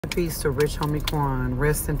Peace to rich homie Quan.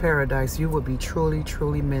 Rest in paradise. You will be truly,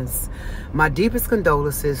 truly missed. My deepest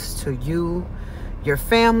condolences to you, your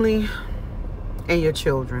family, and your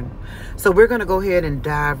children. So we're going to go ahead and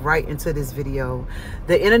dive right into this video.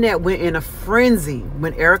 The internet went in a frenzy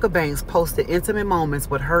when Ericka Banks posted intimate moments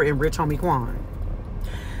with her and rich homie Quan.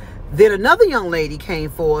 Then another young lady came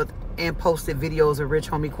forth and posted videos of rich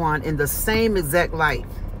homie Quan in the same exact light.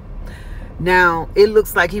 Now, it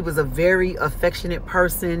looks like he was a very affectionate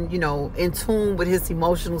person, you know, in tune with his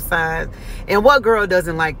emotional side. And what girl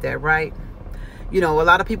doesn't like that, right? You know, a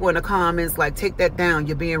lot of people in the comments like, take that down.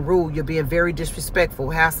 You're being rude. You're being very disrespectful.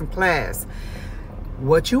 Have some class.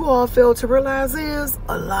 What you all fail to realize is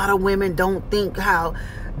a lot of women don't think how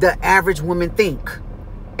the average women think.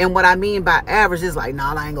 And what I mean by average is like,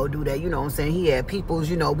 nah, I ain't gonna do that. You know what I'm saying? He had people's,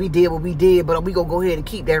 you know, we did what we did, but we gonna go ahead and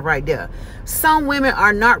keep that right there. Some women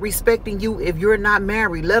are not respecting you if you're not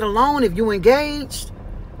married, let alone if you engaged.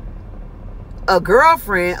 A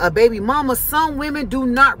girlfriend, a baby mama, some women do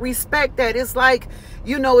not respect that. It's like,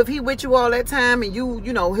 you know, if he with you all that time and you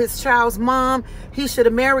know, his child's mom, he should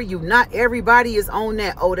have married you. Not everybody is on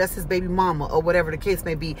that, oh, that's his baby mama or whatever the case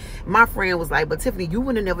may be. My friend was like, but Tiffany, you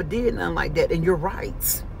would have never did nothing like that. And you're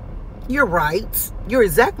right. You're right. You're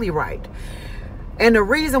exactly right. And the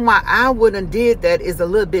reason why I wouldn't did that is a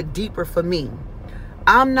little bit deeper for me.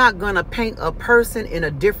 I'm not going to paint a person in a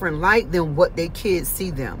different light than what their kids see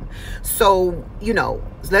them. So, you know,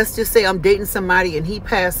 let's just say I'm dating somebody and he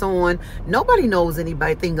passed on. Nobody knows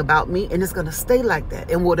anything about me, and it's going to stay like that.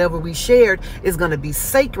 And whatever we shared is going to be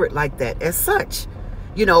sacred like that as such.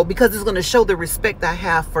 You know, because it's going to show the respect I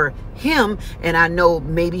have for him. And I know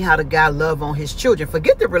maybe how the guy love on his children.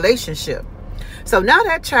 Forget the relationship. So now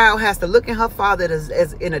that child has to look at her father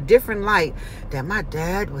as in a different light, that my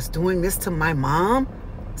dad was doing this to my mom.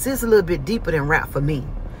 See, it's a little bit deeper than rap for me,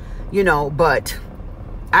 you know, but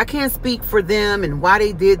I can't speak for them and why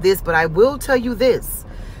they did this. But I will tell you this.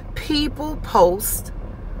 People post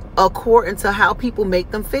according to how people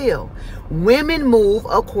make them feel. Women move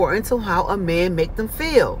according to how a man make them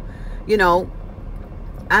feel. You know,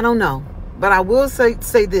 I don't know. But I will say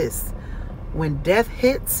this. When death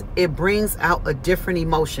hits, it brings out a different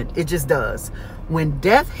emotion. It just does. When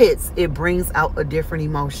death hits, it brings out a different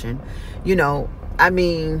emotion. You know, I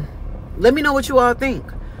mean, let me know what you all think.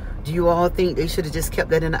 Do you all think they should have just kept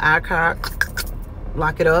that in the archive?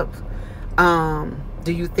 Lock it up?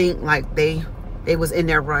 Do you think like they was in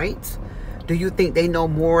their right? Do you think they know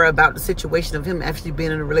more about the situation of him actually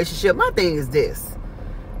being in a relationship? My thing is this.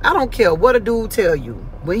 I don't care what a dude tell you.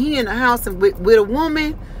 When he in the house and with a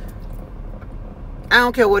woman, I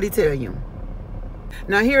don't care what he tell you.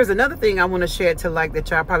 Now, here's another thing I want to share to like that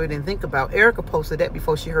y'all probably didn't think about. Ericka posted that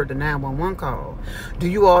before she heard the 911 call. Do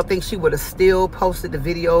you all think she would have still posted the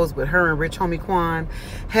videos with her and rich homie Quan?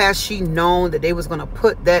 Has she known that they was going to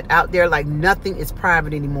put that out there like nothing is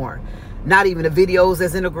private anymore? Not even the videos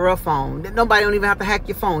that's in a girl phone. Nobody don't even have to hack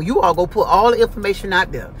your phone. You all go put all the information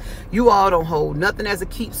out there. You all don't hold nothing as a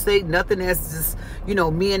keepsake, nothing as just, you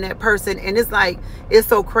know, me and that person. And it's like, it's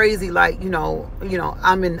so crazy. Like, you know,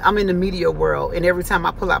 I'm in the media world, and every time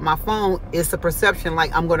I pull out my phone, it's a perception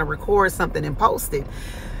like I'm going to record something and post it.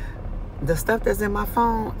 The stuff that's in my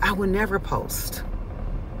phone, I would never post.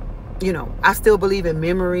 You know, I still believe in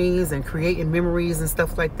memories and creating memories and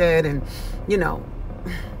stuff like that. And, you know,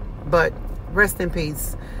 but rest in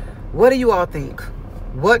peace. What do you all think?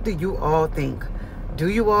 What do you all think? Do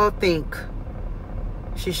you all think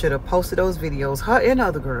she should have posted those videos, her and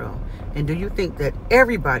other girl? And do you think that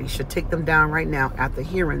everybody should take them down right now after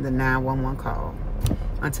hearing the 911 call?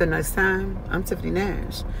 Until next time, I'm Tiffany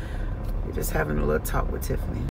Nash. You're just having a little talk with Tiffany.